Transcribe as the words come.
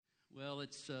Well,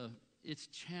 it's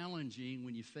challenging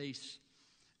when you face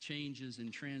changes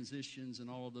and transitions and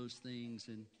all of those things.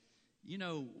 And, you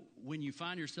know, when you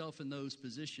find yourself in those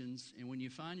positions and when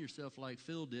you find yourself like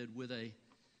Phil did with an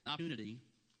opportunity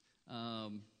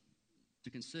to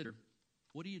consider,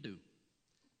 what do?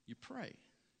 You pray.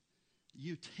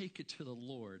 You take it to the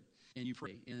Lord and you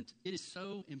pray. And it is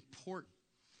so important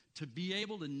to be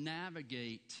able to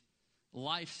navigate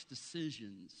life's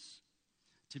decisions,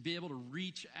 to be able to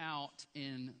reach out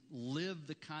and live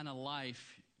the kind of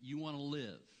life you want to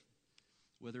live,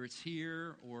 whether it's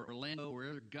here or Orlando or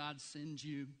wherever God sends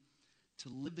you, to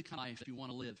live the kind of life you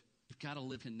want to live. You've got to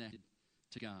live connected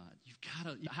to God.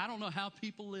 I don't know how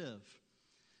people live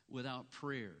without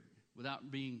prayer, without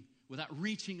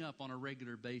reaching up on a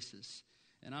regular basis.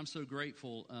 And I'm so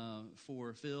grateful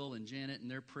for Phil and Janet and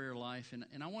their prayer life.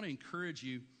 And I want to encourage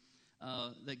you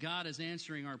that God is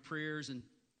answering our prayers and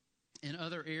in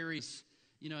other areas,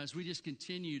 you know, as we just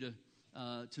continue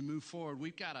to move forward.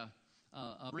 We've got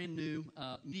a brand new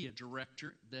media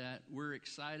director that we're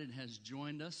excited has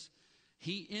joined us.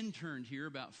 He interned here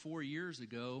about 4 years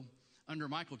ago under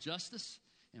Michael Justice,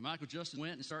 and Michael Justice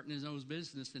went and started his own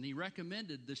business, and he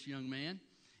recommended this young man,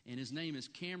 and his name is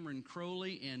Cameron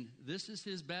Crowley, and this is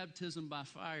his baptism by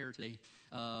fire today.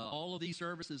 All of these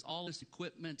services, all this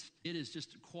equipment, it is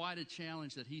just quite a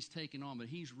challenge that he's taken on, but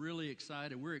he's really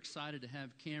excited. We're excited to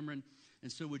have Cameron,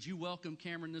 and so would you welcome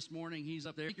Cameron this morning? He's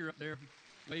up there. You're up there.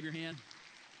 Wave your hand.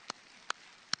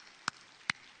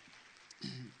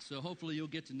 So hopefully you'll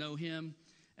get to know him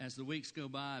as the weeks go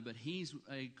by, but he's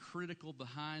a critical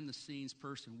behind-the-scenes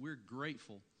person. We're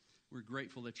grateful. We're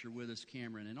grateful that you're with us,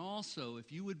 Cameron. And also, if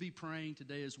you would be praying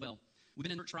today as well. We've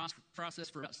been in the process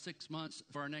for about 6 months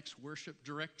for our next worship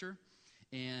director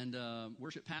and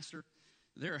worship pastor.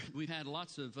 We've had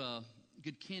lots of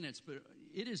good candidates, but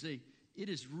it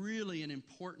is really an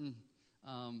important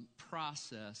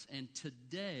process. And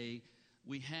today,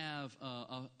 we have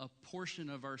a portion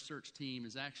of our search team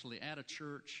is actually at a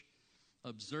church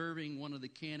observing one of the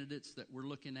candidates that we're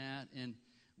looking at. And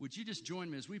would you just join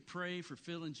me as we pray for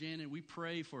Phil and Janet? We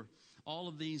pray for all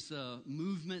of these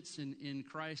movements in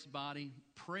Christ's body.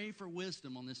 Pray for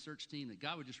wisdom on this search team, that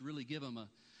God would just really give them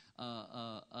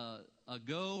a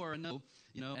go or a no,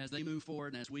 you know, as they move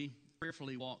forward and as we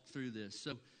prayerfully walk through this.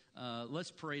 So let's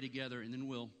pray together, and then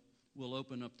we'll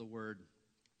open up the word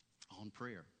on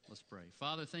prayer. Let's pray.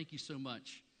 Father, thank you so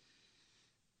much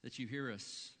that you hear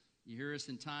us. You hear us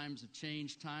in times of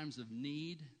change, times of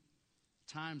need,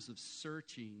 times of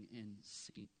searching and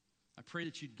seeking. I pray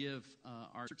that you'd give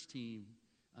our church team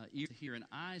ears to hear and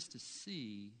eyes to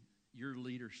see your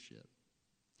leadership.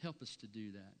 Help us to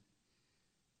do that.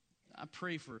 I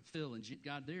pray for Phil and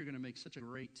God, they're going to make such a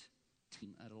great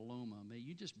team at Aloma. May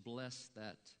you just bless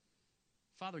that.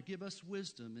 Father, give us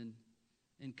wisdom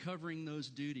in covering those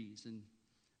duties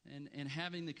and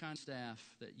having the kind of staff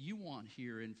that you want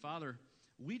here. And Father,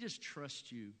 we just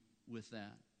trust you with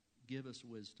that. Give us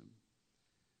wisdom.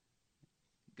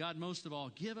 God, most of all,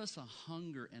 give us a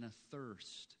hunger and a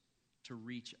thirst to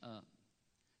reach up,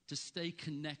 to stay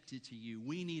connected to you.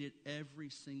 We need it every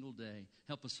single day.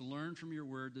 Help us learn from your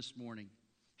word this morning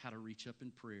how to reach up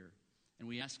in prayer. And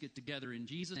we ask it together in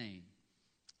Jesus' name.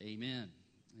 Amen.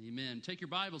 Amen. Take your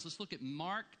Bibles. Let's look at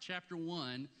Mark chapter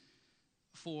 1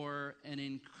 for an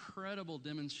incredible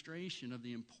demonstration of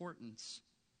the importance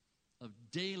of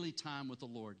daily time with the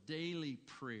Lord, daily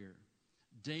prayer,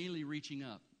 daily reaching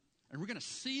up. And we're going to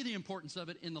see the importance of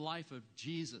it in the life of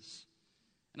Jesus.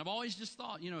 And I've always just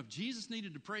thought, you know, if Jesus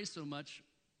needed to pray so much,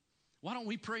 why don't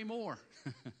we pray more?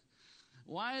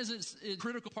 Why is it a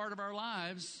critical part of our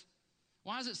lives?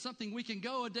 Why is it something we can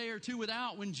go a day or two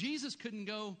without when Jesus couldn't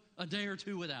go a day or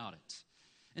two without it?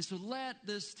 And so let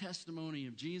this testimony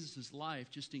of Jesus'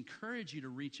 life just encourage you to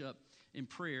reach up in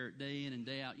prayer day in and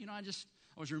day out. You know, I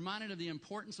was reminded of the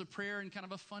importance of prayer in kind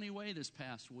of a funny way this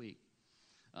past week.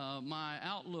 My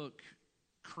Outlook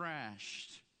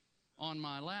crashed on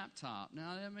my laptop.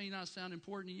 Now, that may not sound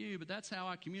important to you, but that's how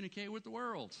I communicate with the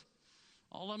world.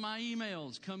 All of my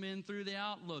emails come in through the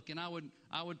Outlook, and I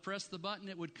would press the button,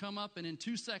 it would come up, and in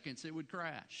 2 seconds it would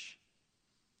crash.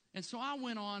 And so I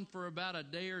went on for about a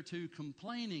day or two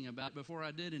complaining about it before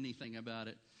I did anything about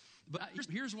it. But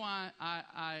here's why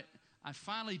I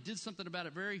finally did something about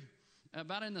it.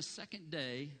 About in the second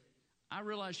day, I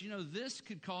realized, you know, this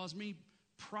could cause me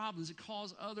problems. It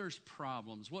caused others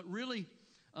problems. What really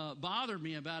bothered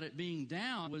me about it being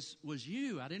down was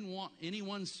you. I didn't want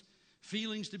anyone's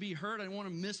feelings to be hurt. I didn't want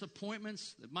to miss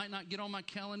appointments that might not get on my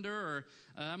calendar, or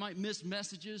I might miss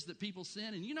messages that people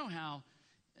send. And you know how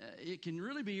it can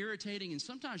really be irritating, and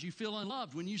sometimes you feel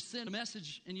unloved when you send a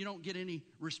message and you don't get any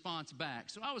response back.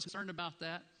 So I was concerned about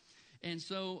that. And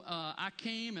so I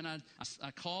came and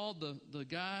I called the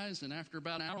guys, and after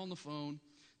about an hour on the phone,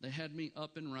 they had me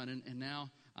up and running, and now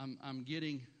I'm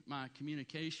getting my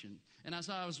communication. And as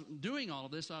I was doing all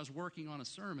of this, I was working on a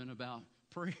sermon about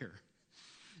prayer.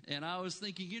 And I was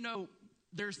thinking,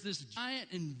 there's this giant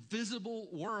invisible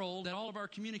world that all of our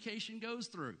communication goes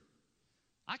through.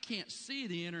 I can't see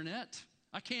the internet.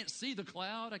 I can't see the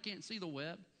cloud. I can't see the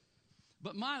web.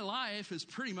 But my life is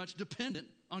pretty much dependent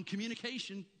on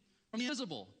communication from the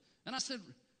invisible. And I said,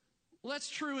 well, that's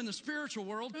true in the spiritual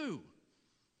world too.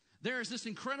 There is this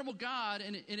incredible God,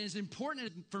 and it is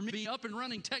important for me to be up and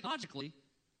running technologically.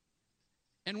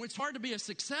 And it's hard to be a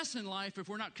success in life if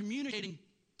we're not communicating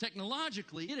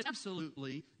technologically. It is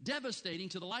absolutely devastating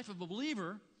to the life of a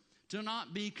believer to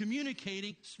not be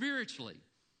communicating spiritually.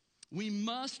 We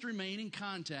must remain in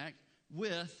contact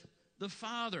with the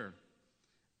Father.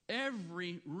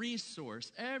 Every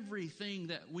resource, everything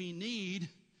that we need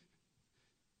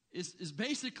is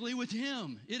basically with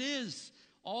Him. It is.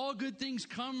 All good things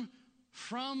come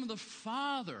from the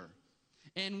Father,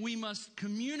 and we must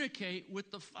communicate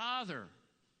with the Father.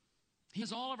 He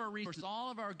has all of our resources,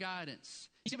 all of our guidance.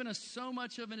 He's given us so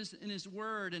much of it in His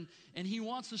Word, and He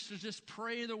wants us to just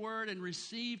pray the Word and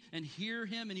receive and hear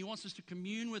Him, and He wants us to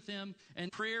commune with Him,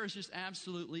 and prayer is just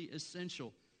absolutely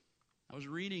essential. I was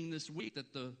reading this week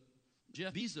that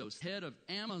Jeff Bezos, head of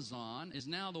Amazon, is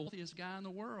now the wealthiest guy in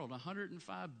the world,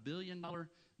 $105 billion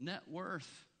net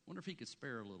worth. Wonder if he could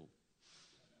spare a little.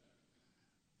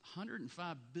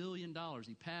 $105 billion.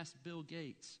 He passed Bill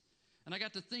Gates. And I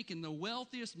got to thinking, the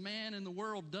wealthiest man in the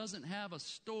world doesn't have a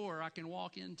store I can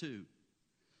walk into.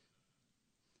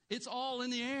 It's all in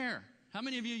the air. How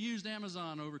many of you used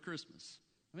Amazon over Christmas?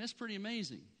 I mean, that's pretty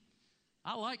amazing.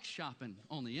 I like shopping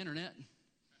on the internet.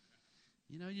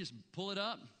 You just pull it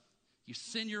up. You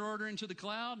send your order into the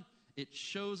cloud. It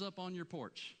shows up on your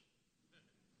porch.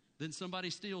 Then somebody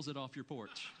steals it off your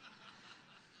porch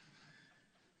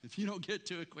if you don't get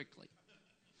to it quickly.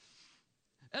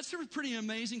 That's a pretty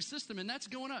amazing system, and that's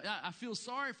going up. I feel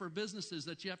sorry for businesses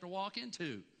that you have to walk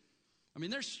into. I mean,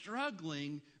 they're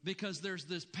struggling because there's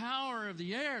this power of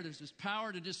the air. There's this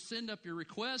power to just send up your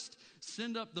request,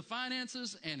 send up the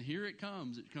finances, and here it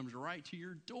comes. It comes right to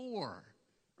your door,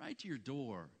 right to your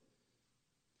door.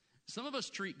 Some of us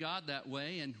treat God that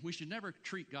way, and we should never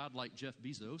treat God like Jeff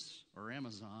Bezos or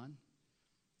Amazon.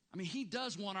 I mean, He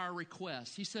does want our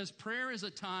requests. He says prayer is a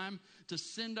time to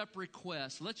send up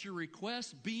requests. Let your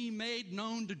requests be made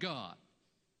known to God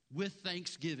with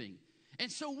thanksgiving. And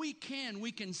so we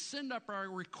can send up our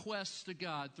requests to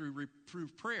God through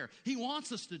prayer. He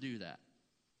wants us to do that.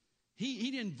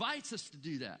 He invites us to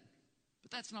do that.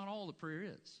 But that's not all that prayer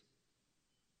is.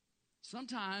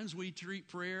 Sometimes we treat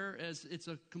prayer as it's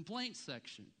a complaint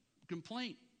session,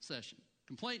 complaint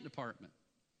department.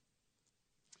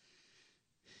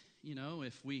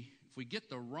 If we get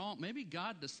the wrong, maybe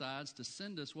God decides to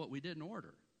send us what we didn't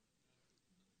order.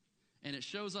 And it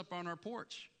shows up on our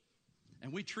porch.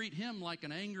 And we treat Him like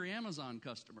an angry Amazon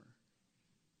customer.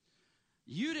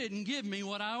 You didn't give me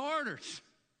what I ordered.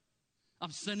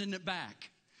 I'm sending it back.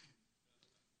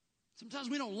 Sometimes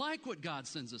we don't like what God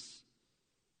sends us.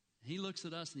 He looks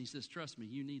at us and He says, trust me,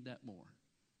 you need that more.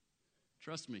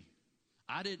 Trust me,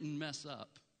 I didn't mess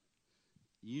up.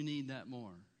 You need that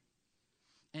more.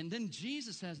 And then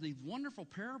Jesus has these wonderful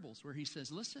parables where He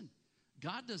says, listen,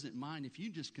 God doesn't mind if you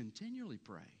just continually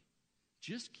pray.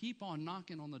 Just keep on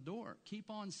knocking on the door. Keep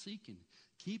on seeking.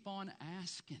 Keep on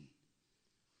asking.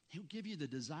 He'll give you the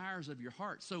desires of your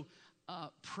heart. So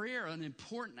prayer, an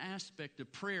important aspect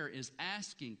of prayer is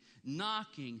asking,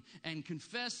 knocking, and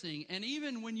confessing. And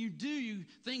even when you do,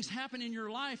 things happen in your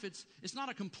life, it's not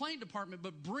a complaint department,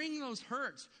 but bring those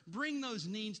hurts, bring those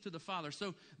needs to the Father.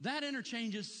 So that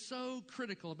interchange is so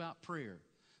critical about prayer.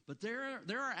 But there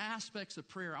are aspects of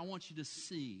prayer I want you to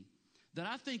see that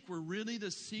I think were really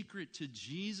the secret to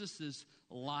Jesus'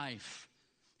 life,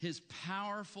 His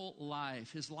powerful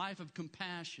life, His life of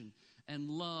compassion and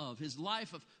love, His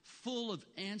life of full of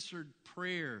answered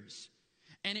prayers.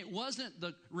 And it wasn't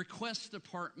the request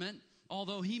department,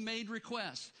 although He made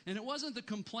requests. And it wasn't the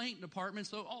complaint department.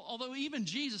 So although even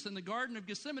Jesus in the Garden of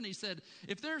Gethsemane said,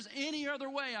 if there's any other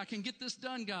way I can get this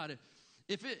done, God,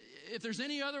 if there's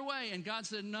any other way. And God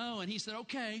said no. And He said,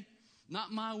 okay,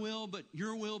 not my will, but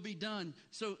your will be done.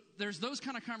 So there's those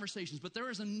kind of conversations. But there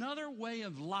is another way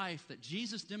of life that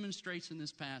Jesus demonstrates in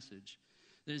this passage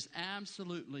that is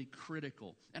absolutely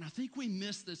critical. And I think we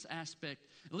miss this aspect,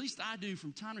 at least I do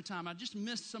from time to time. I just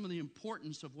miss some of the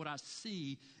importance of what I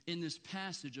see in this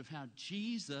passage of how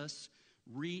Jesus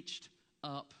reached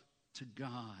up to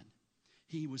God.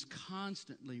 He was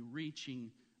constantly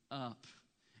reaching up.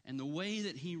 And the way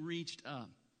that he reached up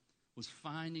was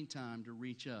finding time to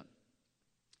reach up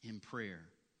in prayer.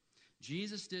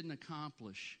 Jesus didn't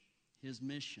accomplish his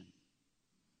mission.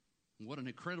 What an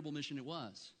incredible mission it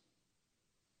was.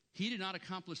 He did not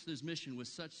accomplish this mission with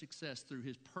such success through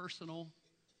his personal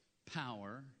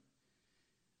power.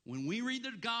 When we read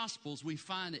the Gospels, we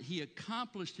find that he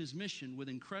accomplished his mission with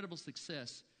incredible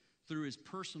success through his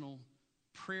personal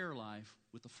prayer life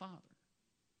with the Father.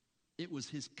 It was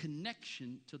his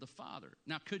connection to the Father.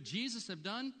 Now, could Jesus have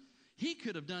done? He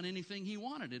could have done anything he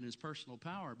wanted in his personal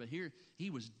power, but here he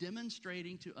was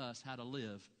demonstrating to us how to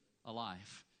live a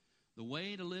life. The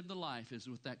way to live the life is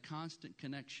with that constant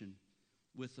connection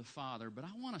with the Father. But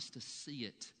I want us to see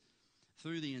it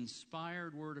through the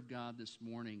inspired Word of God this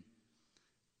morning.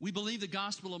 We believe the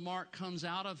Gospel of Mark comes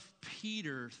out of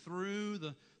Peter through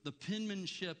the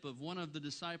penmanship of one of the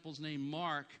disciples named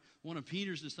Mark, one of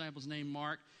Peter's disciples named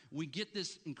Mark. We get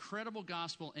this incredible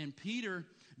gospel, and Peter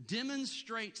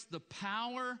demonstrates the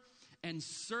power and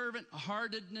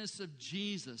servant-heartedness of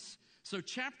Jesus. So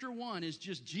chapter 1 is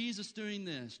just Jesus doing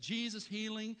this. Jesus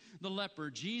healing the leper.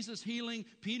 Jesus healing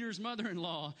Peter's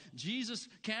mother-in-law. Jesus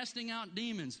casting out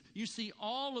demons. You see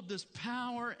all of this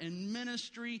power and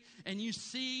ministry, and you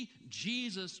see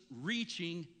Jesus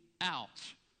reaching out.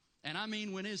 And I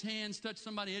mean, when his hands touched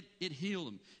somebody, it healed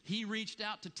them. He reached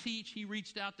out to teach. He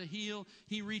reached out to heal.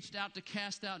 He reached out to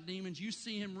cast out demons. You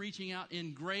see him reaching out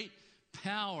in great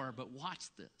power. But watch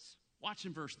this. Watch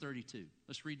in verse 32.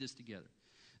 Let's read this together.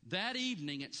 That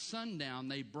evening at sundown,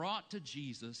 they brought to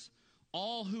Jesus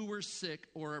all who were sick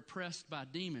or oppressed by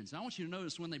demons. Now, I want you to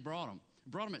notice when they brought them.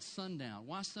 They brought them at sundown.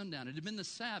 Why sundown? It had been the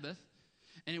Sabbath,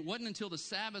 and it wasn't until the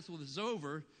Sabbath was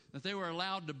over that they were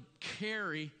allowed to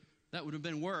carry, that would have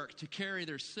been work, to carry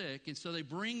their sick. And so they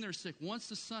bring their sick once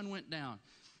the sun went down.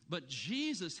 But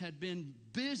Jesus had been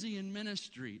busy in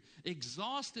ministry,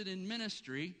 exhausted in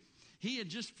ministry. He had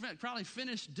just probably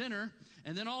finished dinner,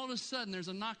 and then all of a sudden there's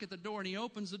a knock at the door, and he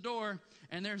opens the door,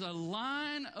 and there's a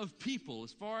line of people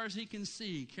as far as he can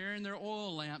see, carrying their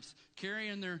oil lamps,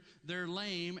 carrying their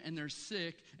lame and their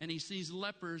sick, and he sees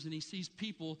lepers, and he sees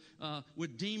people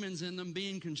with demons in them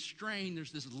being constrained.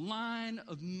 There's this line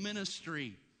of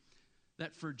ministry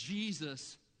that for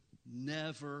Jesus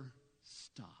never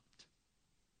stopped.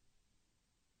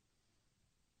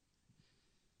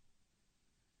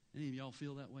 Any of y'all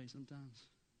feel that way sometimes?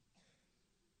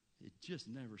 It just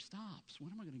never stops. When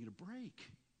am I going to get a break?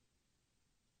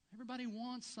 Everybody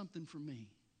wants something from me.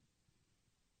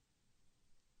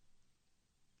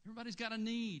 Everybody's got a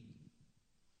need.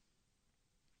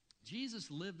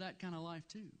 Jesus lived that kind of life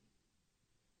too,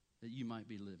 that you might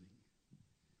be living.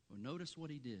 Well, notice what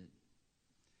he did.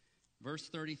 Verse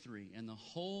 33, and the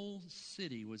whole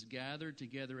city was gathered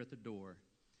together at the door,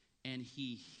 and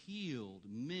he healed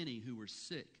many who were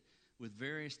sick with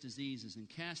various diseases and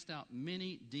cast out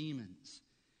many demons.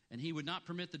 And he would not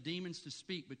permit the demons to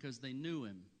speak because they knew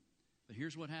him. But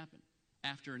here's what happened.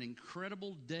 After an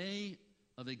incredible day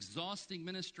of exhausting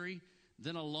ministry,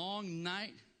 then a long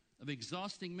night of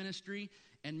exhausting ministry,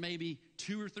 and maybe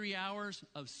 2 or 3 hours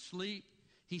of sleep,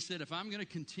 he said, if I'm going to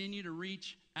continue to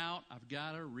reach out, I've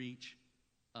got to reach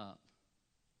up.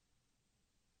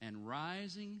 And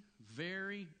rising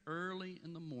very early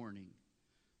in the morning,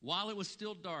 while it was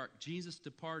still dark, Jesus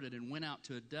departed and went out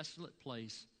to a desolate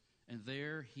place, and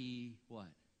there he, what?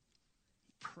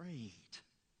 He prayed.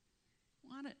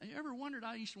 You ever wondered,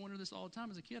 I used to wonder this all the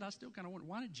time as a kid, I still kind of wonder,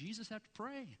 why did Jesus have to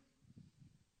pray?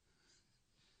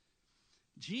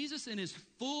 Jesus in his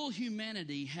full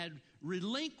humanity had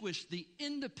relinquished the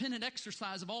independent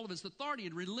exercise of all of his authority,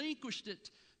 had relinquished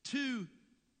it to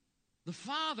the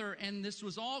Father, and this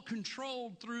was all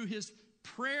controlled through his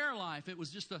prayer life. It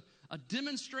was just a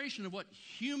demonstration of what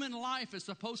human life is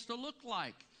supposed to look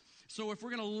like. So if we're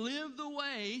going to live the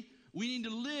way we need to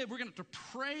live, we're going to have to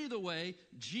pray the way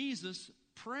Jesus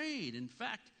prayed. In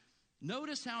fact,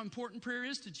 notice how important prayer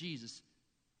is to Jesus.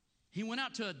 He went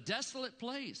out to a desolate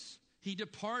place. He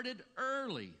departed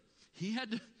early. He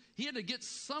had to get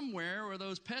somewhere where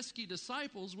those pesky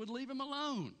disciples would leave him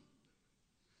alone.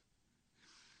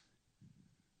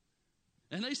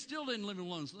 And they still didn't leave him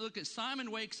alone. So look,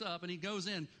 Simon wakes up and he goes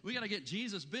in. We got to get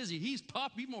Jesus busy. He's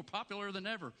more popular than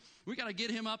ever. We got to get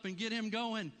him up and get him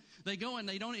going. They go and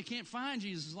he can't find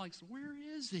Jesus. It's like, so where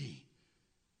is he?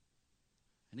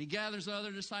 And he gathers the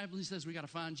other disciples. He says, we got to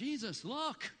find Jesus.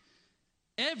 Look.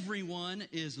 Everyone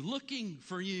is looking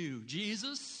for you,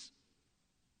 Jesus.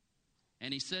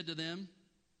 And he said to them,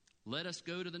 let us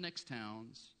go to the next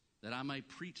towns, that I may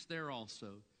preach there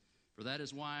also. For that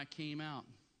is why I came out.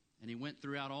 And he went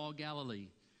throughout all Galilee,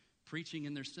 preaching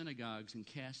in their synagogues and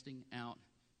casting out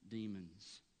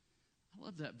demons. I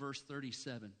love that verse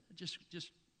 37. It just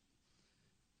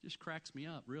cracks me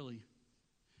up, really.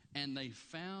 And they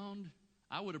found,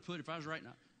 I would have put, if I was writing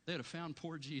out, they would have found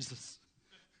poor Jesus.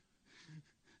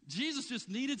 Jesus just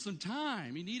needed some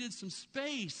time. He needed some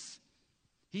space.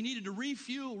 He needed to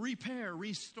refuel, repair,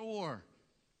 restore.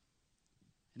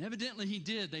 And evidently he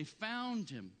did. They found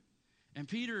him. And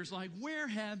Peter is like, where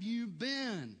have you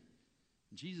been?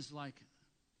 And Jesus is like,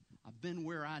 I've been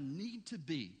where I need to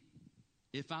be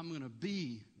if I'm going to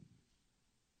be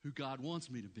who God wants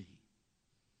me to be.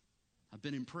 I've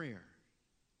been in prayer.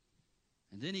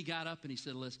 And then he got up and he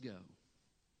said, let's go.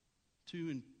 Two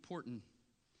important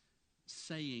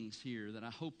sayings here that I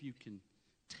hope you can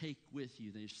take with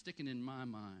you. They're sticking in my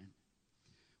mind.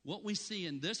 What we see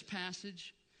in this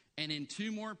passage and in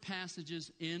two more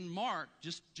passages in Mark,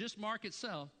 just Mark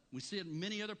itself, we see it in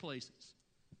many other places.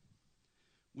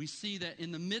 We see that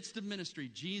in the midst of ministry,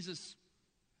 Jesus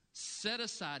set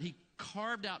aside, he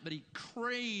carved out, but he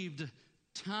craved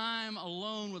time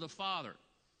alone with the Father.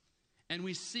 And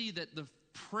we see that the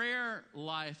prayer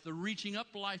life, the reaching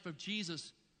up life of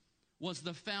Jesus was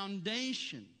the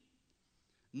foundation,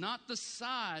 not the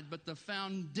side, but the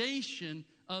foundation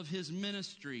of his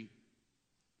ministry.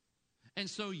 And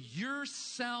so your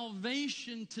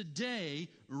salvation today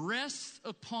rests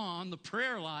upon the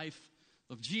prayer life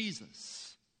of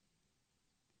Jesus.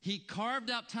 He carved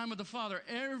out time with the Father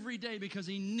every day because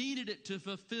he needed it to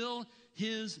fulfill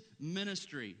his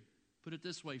ministry. Put it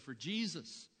this way, for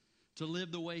Jesus to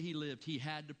live the way he lived, he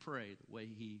had to pray the way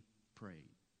he prayed.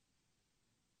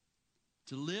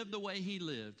 To live the way he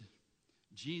lived,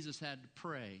 Jesus had to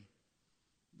pray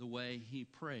the way he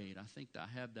prayed. I think I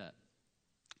have that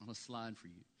on a slide for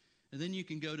you. And then you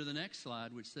can go to the next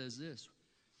slide, which says this.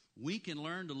 We can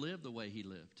learn to live the way he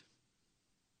lived.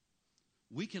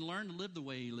 We can learn to live the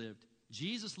way he lived.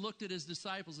 Jesus looked at his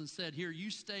disciples and said, here,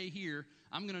 you stay here.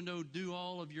 I'm going to do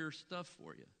all of your stuff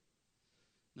for you.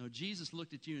 No, Jesus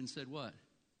looked at you and said what?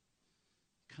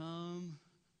 Come,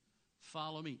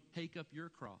 follow me. Take up your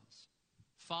cross.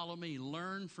 Follow me.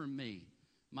 Learn from me.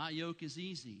 My yoke is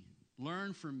easy.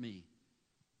 Learn from me.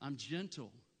 I'm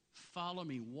gentle. Follow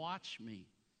me. Watch me.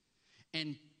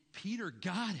 And Peter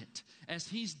got it. As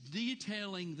he's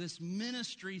detailing this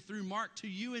ministry through Mark to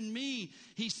you and me,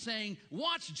 he's saying,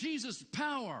 watch Jesus'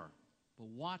 power, but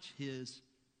watch his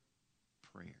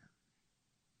prayer.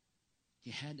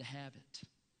 You had to have it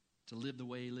to live the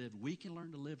way he lived. We can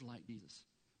learn to live like Jesus,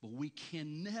 but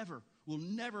we'll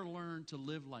never learn to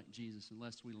live like Jesus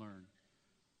unless we learn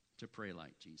to pray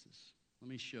like Jesus. Let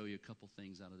me show you a couple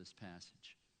things out of this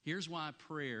passage. Here's why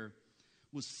prayer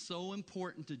was so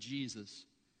important to Jesus,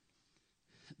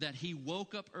 that he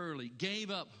woke up early, gave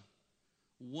up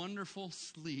wonderful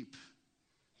sleep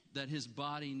that his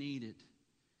body needed.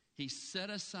 He set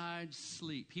aside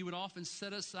sleep. He would often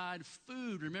set aside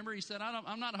food. Remember, he said,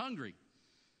 I'm not hungry.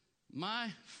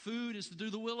 My food is to do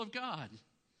the will of God.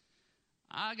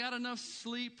 I got enough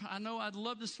sleep. I know I'd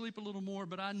love to sleep a little more,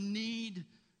 but I need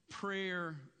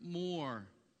prayer more.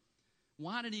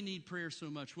 Why did he need prayer so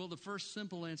much? Well, the first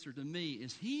simple answer to me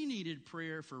is he needed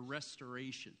prayer for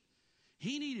restoration.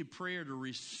 He needed prayer to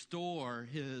restore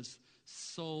his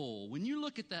soul. When you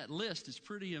look at that list, it's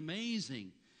pretty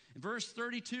amazing. In verse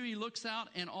 32, he looks out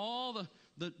and all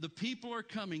the people are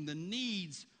coming. The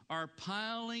needs are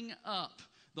piling up.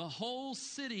 The whole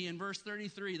city, in verse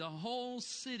 33, the whole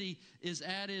city is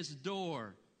at his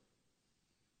door.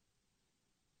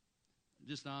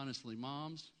 Just honestly,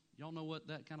 moms, y'all know what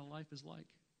that kind of life is like?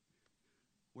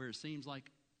 Where it seems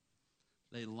like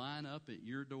they line up at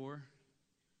your door.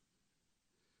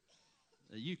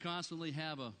 You constantly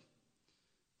have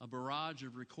a barrage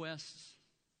of requests.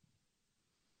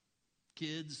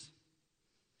 Kids,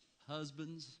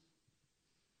 husbands,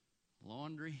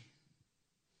 laundry,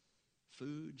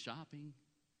 food, shopping.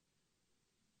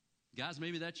 Guys,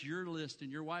 maybe that's your list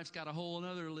and your wife's got a whole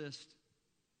other list.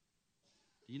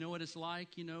 Do you know what it's like,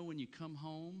 when you come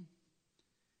home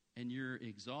and you're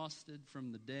exhausted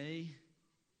from the day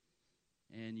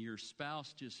and your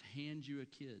spouse just hands you a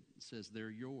kid and says, they're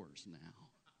yours now.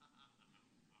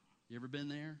 You ever been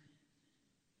there?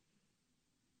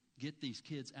 Get these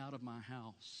kids out of my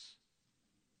house.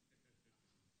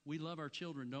 We love our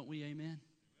children, don't we? Amen?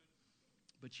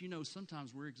 But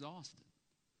sometimes we're exhausted.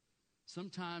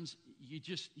 Sometimes you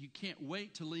can't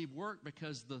wait to leave work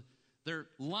because They're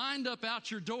lined up out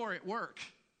your door at work.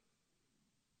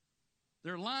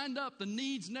 They're lined up. The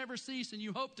needs never cease, and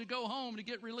you hope to go home to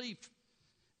get relief.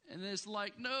 And it's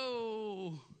like,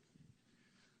 no,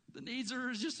 the needs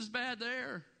are just as bad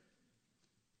there.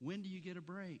 When do you get a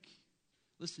break?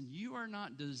 Listen, you are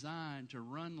not designed to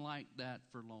run like that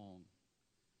for long.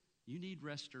 You need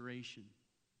restoration.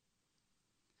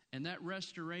 And that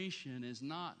restoration is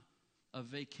not a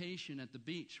vacation at the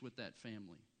beach with that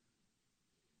family.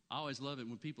 I always love it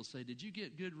when people say, did you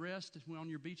get good rest on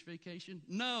your beach vacation?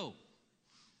 No.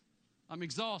 I'm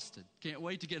exhausted. Can't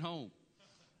wait to get home.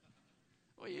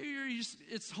 Well,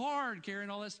 it's hard carrying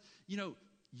all this. You know,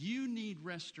 you need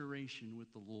restoration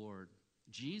with the Lord.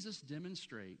 Jesus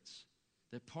demonstrates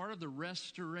that part of the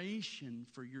restoration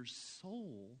for your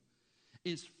soul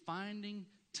is finding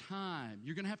time.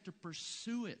 You're going to have to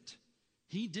pursue it.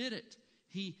 He did it.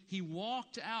 He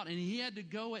walked out, and he had to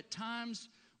go at times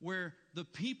where the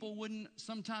people wouldn't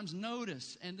sometimes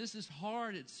notice. And this is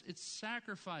hard. It's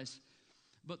sacrifice.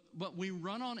 But we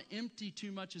run on empty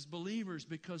too much as believers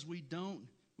because we don't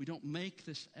make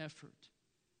this effort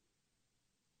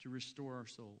to restore our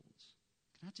souls.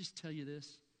 Can I just tell you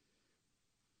this?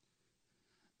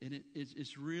 And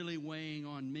it's really weighing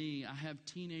on me. I have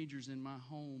teenagers in my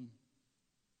home,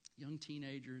 young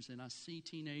teenagers, and I see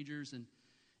teenagers and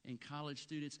college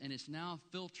students, and it's now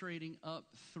filtrating up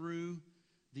through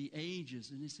the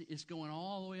ages, and it's going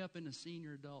all the way up into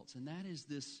senior adults, and that is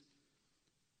this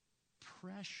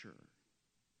pressure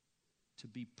to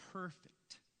be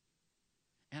perfect.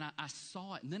 And I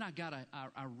saw it, and then I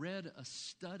read a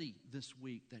study this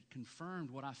week that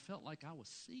confirmed what I felt like I was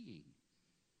seeing.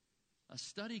 A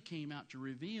study came out to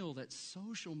reveal that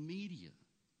social media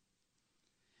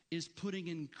is putting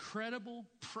incredible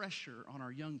pressure on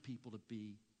our young people to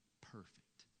be perfect.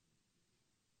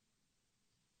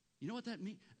 You know what that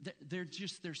means?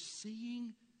 They're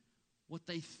seeing what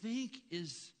they think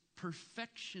is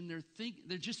perfection.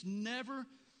 They're just never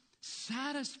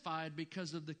satisfied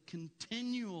because of the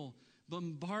continual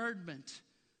bombardment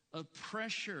of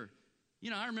pressure.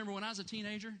 You know, I remember when I was a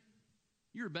teenager,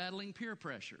 you were battling peer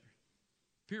pressure.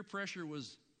 Peer pressure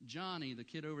was Johnny, the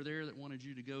kid over there that wanted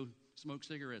you to go smoke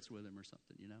cigarettes with him or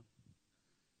something, you know.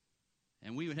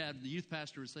 And we would have, the youth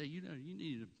pastor would say, you know, you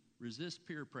need to resist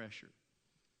peer pressure.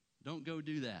 Don't go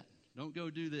do that. Don't go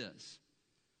do this.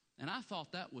 And I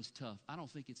thought that was tough. I don't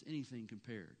think it's anything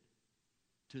compared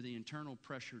to the internal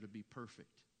pressure to be perfect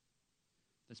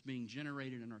that's being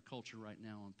generated in our culture right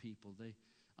now on people,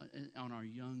 on our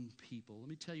young people. Let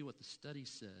me tell you what the study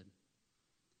said.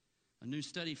 A new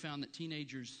study found that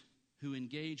teenagers who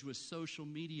engage with social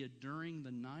media during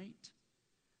the night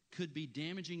could be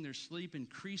damaging their sleep,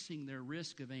 increasing their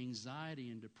risk of anxiety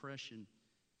and depression.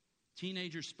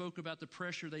 Teenagers spoke about the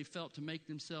pressure they felt to make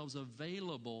themselves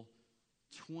available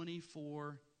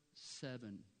 24/7.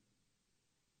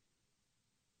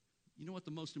 You know what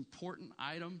the most important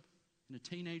item in a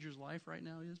teenager's life right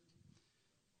now is?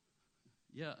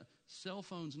 Yeah, cell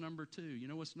phone's number 2. You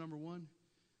know what's number 1?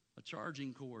 A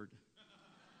charging cord.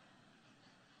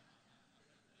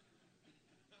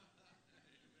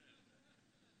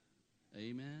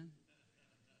 Amen.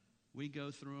 We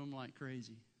go through them like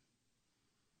crazy.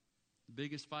 The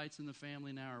biggest fights in the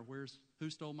family now are who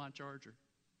stole my charger?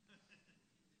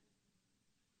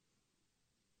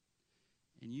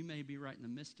 And you may be right in the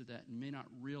midst of that and may not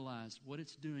realize what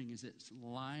it's doing is it's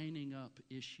lining up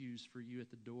issues for you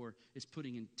at the door. It's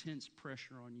putting intense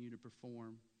pressure on you to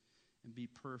perform and be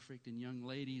perfect. And young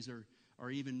ladies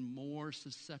are even more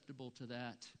susceptible to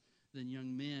that than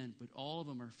young men. But all of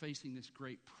them are facing this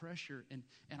great pressure. And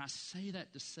I say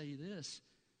that to say this.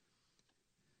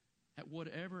 At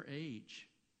whatever age,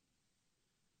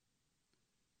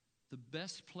 the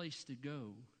best place to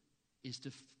go is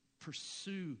to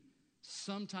pursue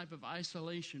some type of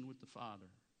isolation with the Father,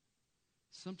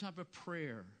 some type of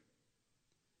prayer.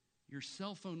 Your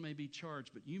cell phone may be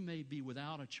charged, but you may be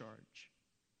without a charge,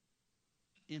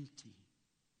 empty.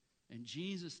 And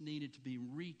Jesus needed to be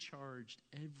recharged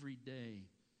every day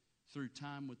through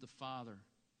time with the Father.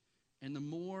 And the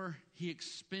more he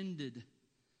expended,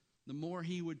 the more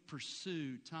he would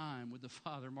pursue time with the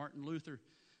Father. Martin Luther,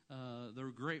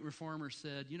 the great reformer,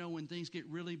 said, you know, when things get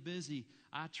really busy,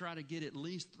 I try to get at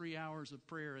least 3 hours of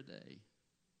prayer a day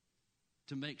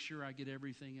to make sure I get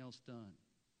everything else done.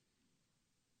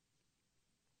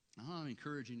 I'm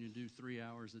encouraging you to do 3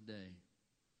 hours a day.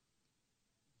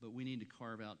 But we need to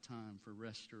carve out time for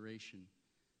restoration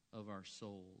of our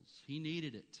souls. He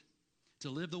needed it. To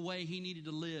live the way he needed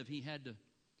to live, he had to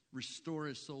restore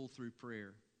his soul through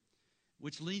prayer.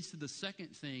 Which leads to the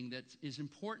second thing that is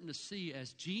important to see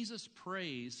as Jesus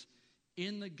prays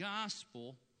in the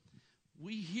gospel,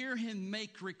 we hear him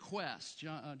make requests.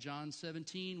 John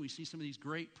 17, we see some of these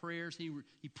great prayers.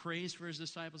 He prays for his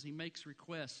disciples. He makes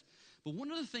requests. But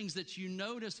one of the things that you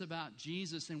notice about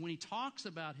Jesus, and when he talks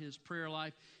about his prayer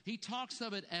life, he talks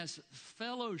of it as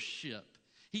fellowship.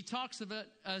 He talks of it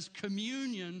as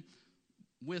communion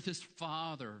with his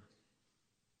Father.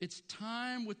 It's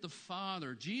time with the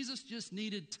Father. Jesus just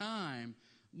needed time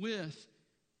with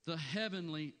the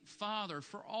Heavenly Father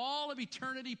for all of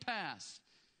eternity past.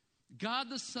 God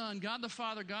the Son, God the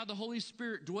Father, God the Holy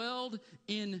Spirit dwelled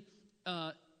in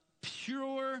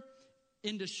pure,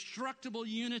 indestructible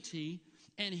unity,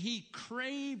 and he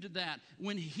craved that.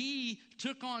 When he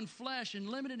took on flesh and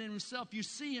limited himself, you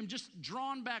see him just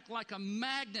drawn back like a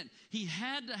magnet. He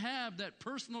had to have that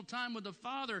personal time with the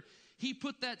Father. He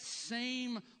put that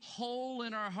same hole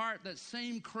in our heart, that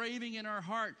same craving in our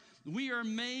heart. We are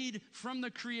made from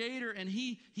the Creator, and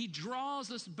He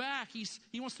draws us back.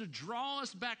 He wants to draw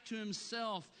us back to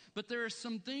Himself. But there are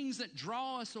some things that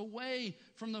draw us away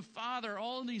from the Father.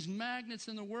 All of these magnets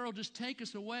in the world just take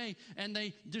us away, and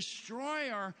they destroy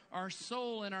our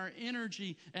soul and our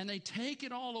energy, and they take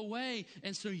it all away.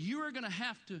 And so you are going to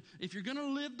have to, if you're going to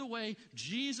live the way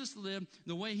Jesus lived,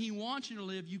 the way He wants you to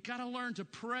live, you've got to learn to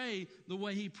pray the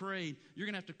way He prayed. You're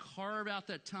going to have to carve out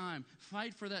that time,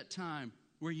 fight for that time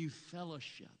where you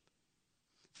fellowship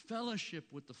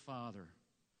with the Father.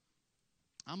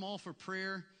 I'm all for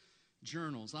prayer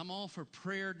journals. I'm all for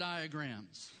prayer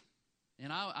diagrams.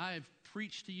 And I've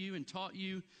preached to you and taught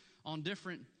you on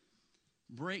different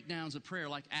breakdowns of prayer,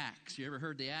 like ACTS. You ever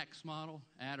heard the ACTS model?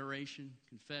 Adoration,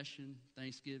 confession,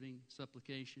 thanksgiving,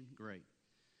 supplication. Great.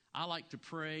 I like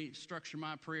to structure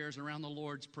my prayers around the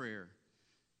Lord's Prayer.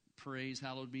 Praise,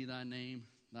 hallowed be thy name,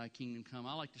 thy kingdom come.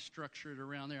 I like to structure it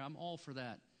around there. I'm all for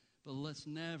that. But let's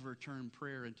never turn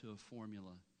prayer into a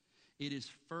formula. It is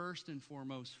first and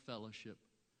foremost fellowship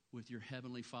with your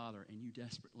Heavenly Father, and you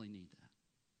desperately need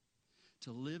that.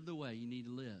 To live the way you need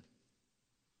to live,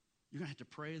 you're going to have to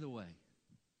pray the way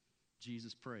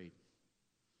Jesus prayed.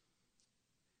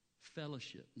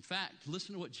 Fellowship. In fact,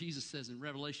 listen to what Jesus says in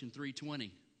Revelation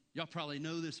 3:20. Y'all probably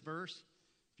know this verse.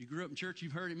 If you grew up in church,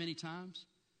 you've heard it many times.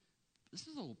 This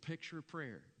is a little picture of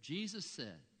prayer. Jesus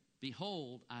said,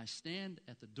 behold, I stand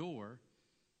at the door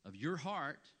of your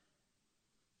heart,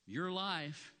 your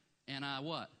life, and I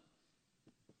what?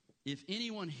 If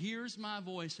anyone hears my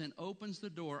voice and opens the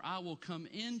door, I will come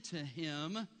into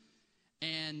him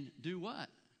and do what?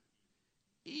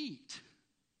 Eat.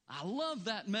 I love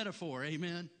that metaphor,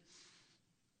 amen.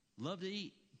 Love to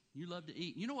eat. You love to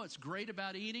eat. You know what's great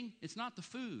about eating? It's not the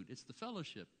food, it's the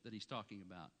fellowship that he's talking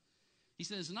about. He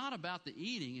says it's not about the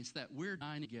eating, it's that we're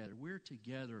dining together. We're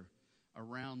together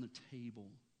around the table.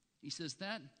 He says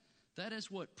that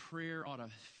is what prayer ought to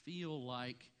feel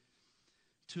like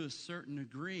to a certain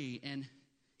degree. And,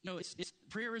 you know,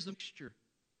 prayer is a mixture.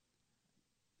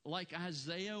 Like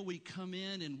Isaiah, we come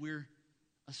in and we're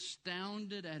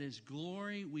astounded at his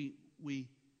glory.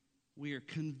 We are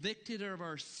convicted of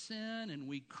our sin, and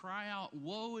we cry out,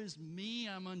 woe is me,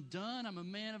 I'm undone, I'm a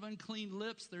man of unclean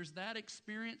lips. There's that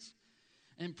experience.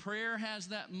 And prayer has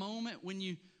that moment when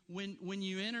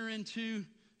you enter into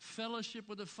fellowship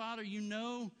with the Father, you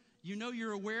know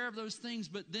you're aware of those things,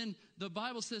 but then the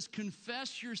Bible says,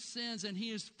 confess your sins, and He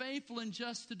is faithful and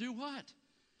just to do what?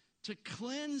 To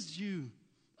cleanse you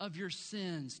of your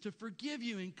sins, to forgive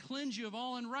you and cleanse you of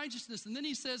all unrighteousness. And then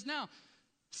He says, now,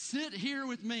 sit here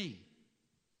with me.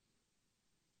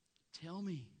 Tell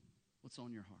me what's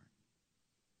on your heart.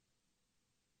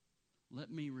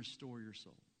 Let me restore your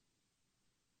soul.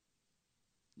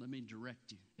 Let me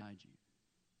direct you, guide you.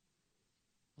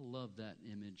 I love that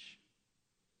image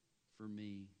for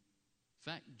me.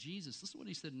 In fact, Jesus, listen to what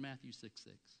He said in Matthew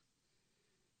 6:6.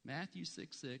 Matthew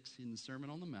 6:6, in the Sermon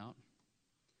on the Mount,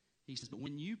 He says, but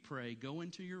when you pray, go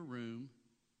into your room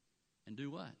and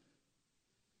do what?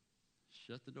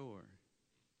 Shut the door.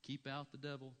 Keep out the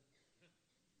devil.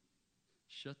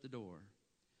 Shut the door.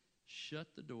 Shut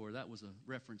the door. That was a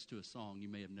reference to a song you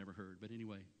may have never heard, but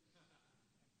anyway.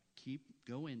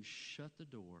 Go in, shut the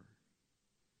door.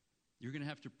 You're going to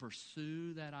have to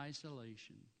pursue that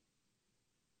isolation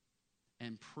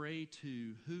and pray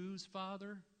to whose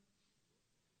Father?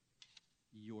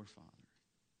 Your Father.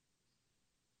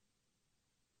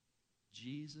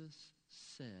 Jesus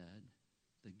said,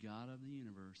 the God of the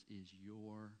universe is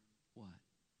your what?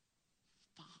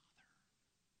 Father.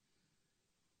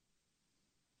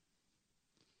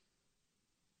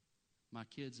 My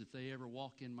kids, if they ever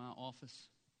walk in my office,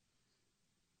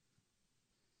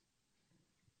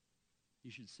 you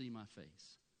should see my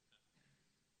face.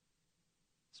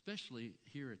 Especially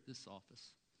here at this office.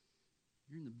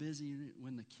 You're in the busy,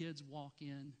 when the kids walk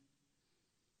in,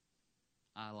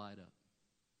 I light up.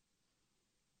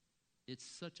 It's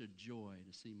such a joy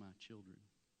to see my children,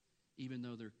 even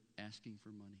though they're asking for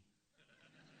money.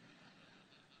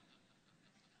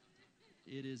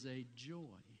 It is a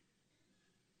joy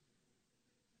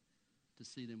to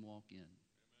see them walk in.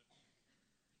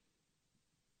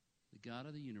 The God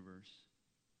of the universe,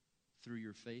 through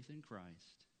your faith in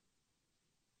Christ,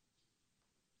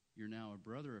 you're now a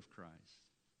brother of Christ,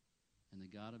 and the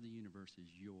God of the universe is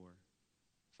your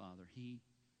Father. He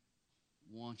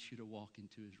wants you to walk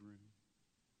into his room.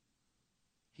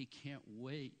 He can't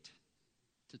wait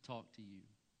to talk to you.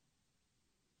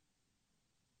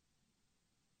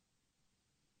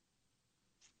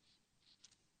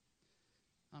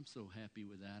 I'm so happy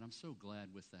with that. I'm so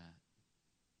glad with that.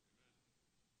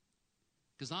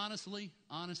 Because honestly,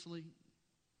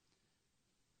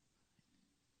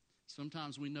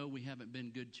 sometimes we know we haven't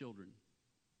been good children.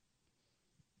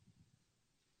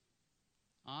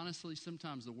 Honestly,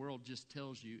 sometimes the world just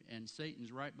tells you, and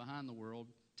Satan's right behind the world,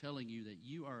 telling you that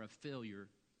you are a failure.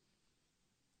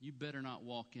 You better not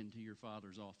walk into your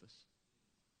Father's office.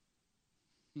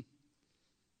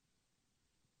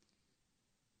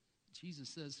 Jesus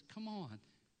says, come on.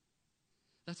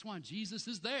 That's why Jesus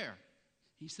is there.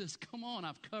 He says, come on,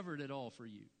 I've covered it all for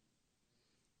you.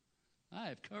 I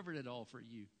have covered it all for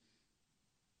you.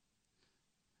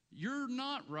 You're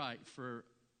not right for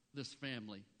this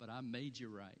family, but I made you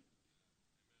right.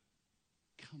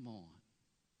 Come on.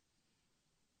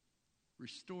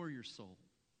 Restore your soul.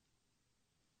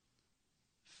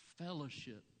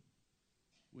 Fellowship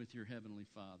with your Heavenly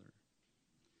Father.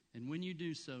 And when you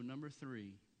do so, number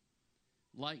 3,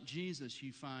 like Jesus,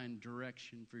 you find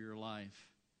direction for your life.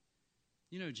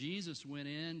 You know, Jesus went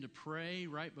in to pray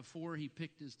right before he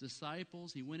picked his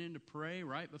disciples. He went in to pray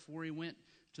right before he went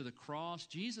to the cross.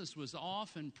 Jesus was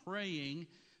often praying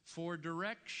for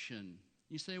direction.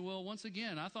 You say, well, once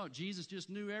again, I thought Jesus just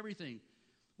knew everything.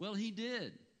 Well, he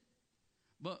did.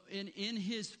 But in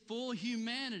his full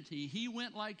humanity, he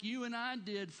went like you and I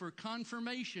did for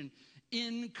confirmation,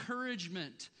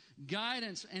 encouragement,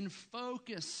 guidance, and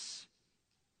focus.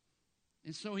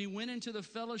 And so he went into the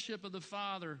fellowship of the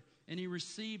Father, and he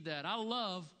received that. I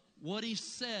love what he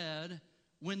said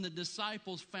when the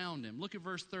disciples found him. Look at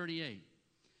verse 38.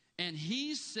 And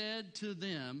he said to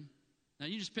them, now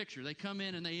you just picture, they come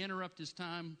in and they interrupt his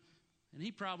time, and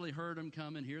he probably heard them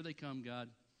coming. Here they come, God.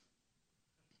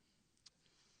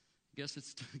 Guess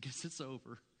it's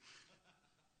over.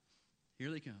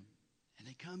 Here they come. And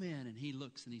they come in, and he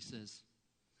looks and he says,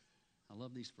 I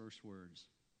love these first words.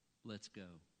 Let's go.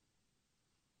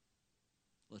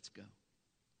 Let's go.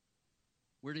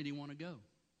 Where did he want to go?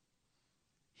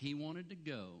 He wanted to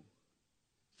go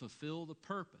fulfill the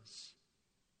purpose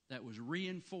that was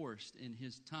reinforced in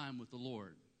his time with the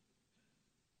Lord.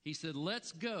 He said,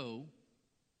 let's go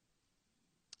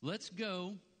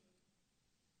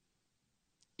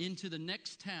into the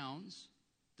next towns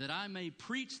that I may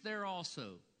preach there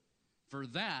also, for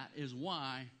that is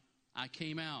why I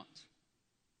came out.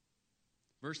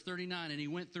 Verse 39, and he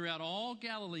went throughout all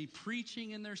Galilee, preaching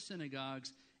in their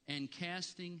synagogues and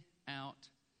casting out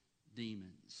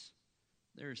demons.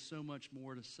 There is so much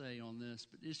more to say on this,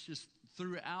 but it's just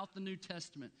throughout the New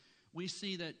Testament, we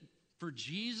see that for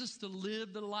Jesus to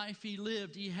live the life he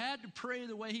lived, he had to pray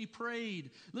the way he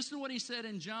prayed. Listen to what he said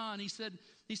in John. He said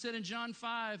in John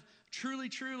 5, truly,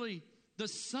 truly, the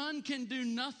Son can do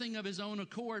nothing of his own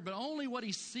accord, but only what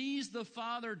he sees the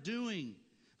Father doing.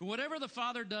 For whatever the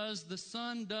Father does, the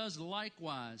Son does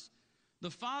likewise. The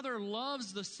Father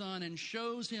loves the Son and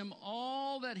shows him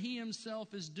all that he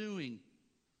himself is doing.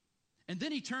 And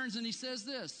then he turns and he says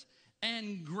this,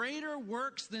 and greater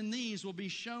works than these will be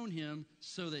shown him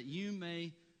so that you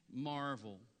may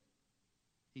marvel.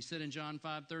 He said in John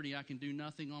 5:30, I can do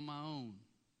nothing on my own.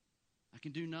 I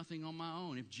can do nothing on my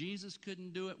own. If Jesus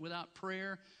couldn't do it without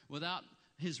prayer, without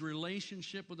his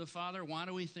relationship with the Father, why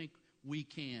do we think we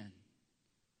can?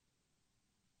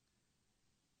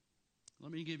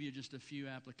 Let me give you just a few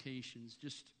applications,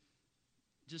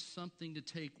 just something to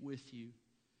take with you.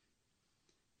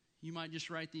 You might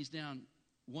just write these down.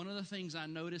 One of the things I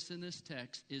notice in this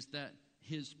text is that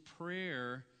his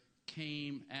prayer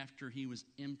came after he was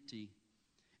empty.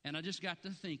 And I just got to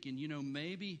thinking,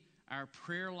 maybe our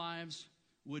prayer lives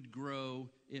would grow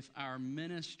if our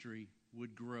ministry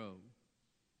would grow.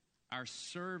 Our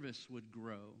service would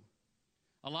grow.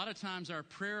 A lot of times our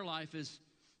prayer life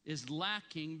is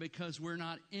lacking because we're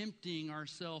not emptying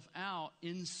ourselves out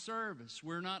in service.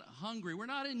 We're not hungry. We're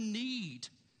not in need.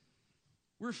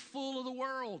 We're full of the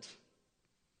world.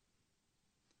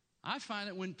 I find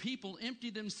that when people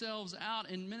empty themselves out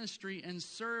in ministry and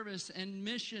service and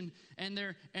mission, and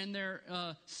they're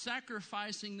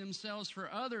sacrificing themselves for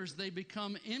others, they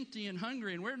become empty and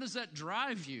hungry. And where does that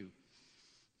drive you?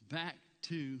 Back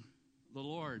to the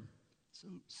Lord. So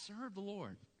serve the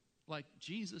Lord like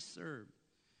Jesus served.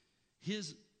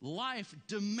 His life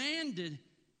demanded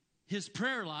his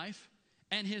prayer life,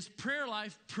 and his prayer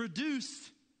life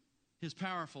produced his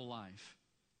powerful life.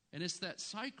 And it's that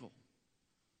cycle.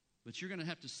 But you're going to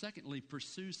have to, secondly,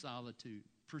 pursue solitude.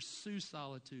 Pursue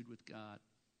solitude with God.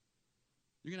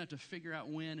 You're going to have to figure out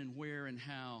when and where and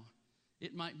how.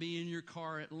 It might be in your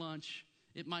car at lunch.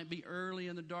 It might be early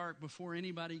in the dark before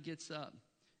anybody gets up.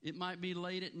 It might be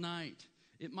late at night.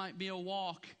 It might be a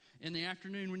walk in the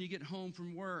afternoon when you get home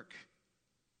from work.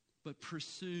 But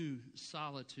pursue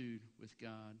solitude with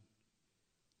God.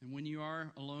 And when you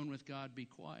are alone with God, be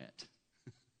quiet.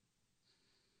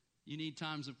 You need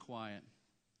times of quiet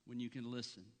when you can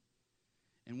listen.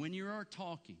 And when you are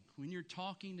talking, when you're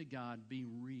talking to God, be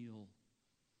real.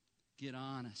 Get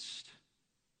honest.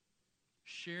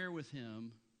 Share with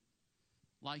him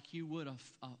like you would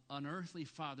an earthly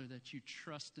father that you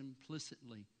trust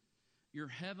implicitly. Your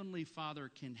heavenly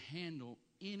Father can handle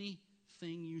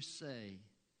anything you say,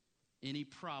 any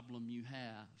problem you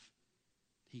have.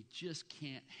 He just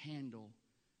can't handle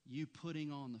you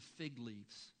putting on the fig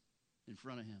leaves in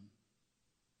front of him,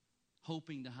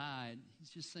 hoping to hide. He's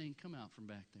just saying, come out from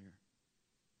back there.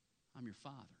 I'm your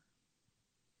Father.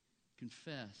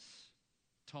 Confess,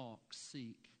 talk,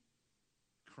 seek,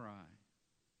 cry,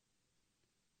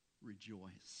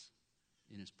 rejoice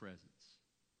in his presence.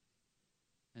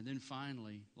 And then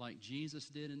finally, like Jesus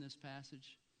did in this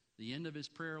passage, the end of his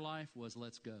prayer life was,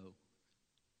 let's go.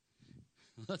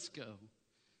 Let's go.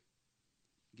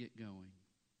 Get going.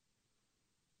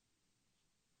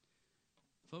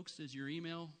 Folks, is your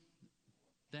email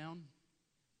down?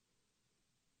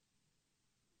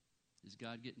 Is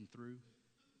God getting through?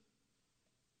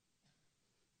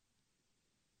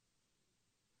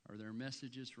 Are there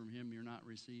messages from him you're not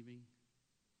receiving?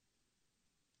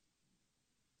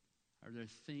 Are there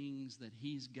things that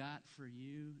he's got for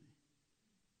you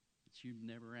that you've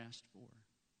never asked for?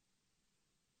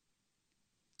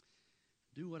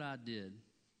 Do what I did.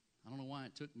 I don't know why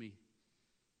it took me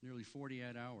nearly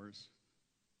 48 hours.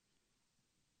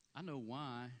 I know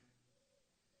why.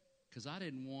 Because I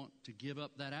didn't want to give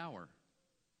up that hour.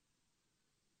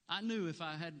 I knew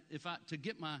to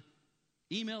get my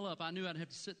email up, I knew I'd have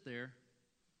to sit there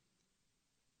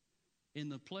in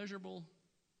the pleasurable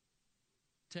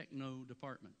techno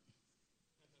department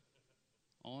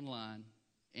online.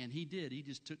 And he did. He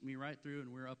just took me right through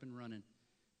and we're up and running.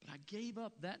 But I gave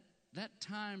up that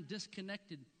time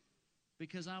disconnected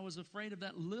because I was afraid of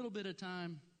that little bit of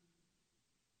time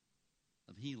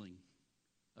of healing,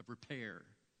 of repair,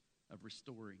 of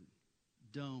restoring.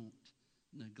 Don't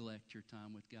neglect your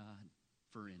time with God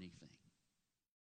for anything.